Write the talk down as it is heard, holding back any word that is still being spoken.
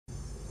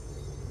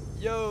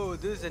Yo,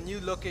 this is a new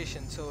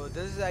location. So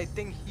this is, I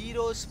think,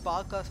 Heroes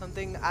Park or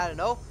something. I don't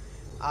know.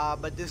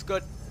 But this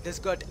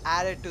got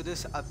added to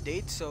this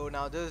update. So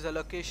now this is a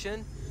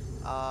location.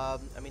 I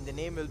mean, the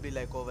name will be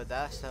like over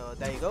there. So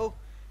there you go.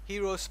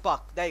 Heroes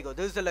Park. There you go.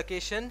 This is the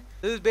location.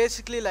 This is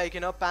basically like,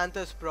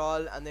 Panther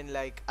Sprawl, and then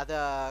like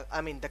other.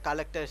 I mean, the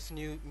Collector's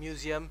New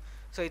Museum.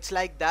 So it's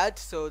like that.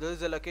 So this is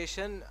the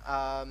location.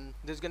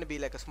 This is gonna be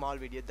like a small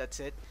video.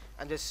 That's it.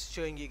 I'm just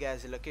showing you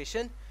guys the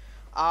location.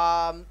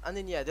 And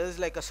then yeah, there's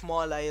like a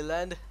small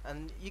island,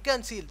 and you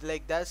can see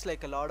like there's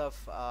like a lot of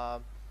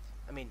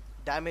I mean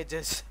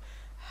damages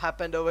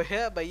happened over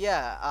here. But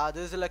yeah,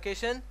 this is the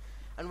location.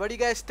 And what do you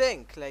guys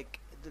think? Like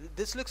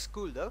this looks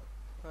cool though.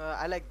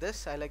 I like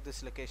this. I like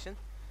this location.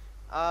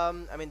 I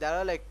mean there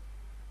are like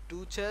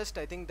two chests.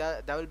 I think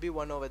that will be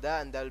one over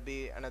there, and there will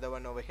be another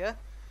one over here.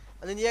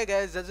 And then yeah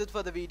guys, that's it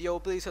for the video.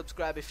 Please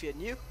subscribe if you're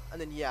new, and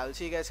then yeah, I'll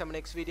see you guys on my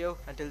next video.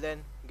 Until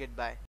then, goodbye.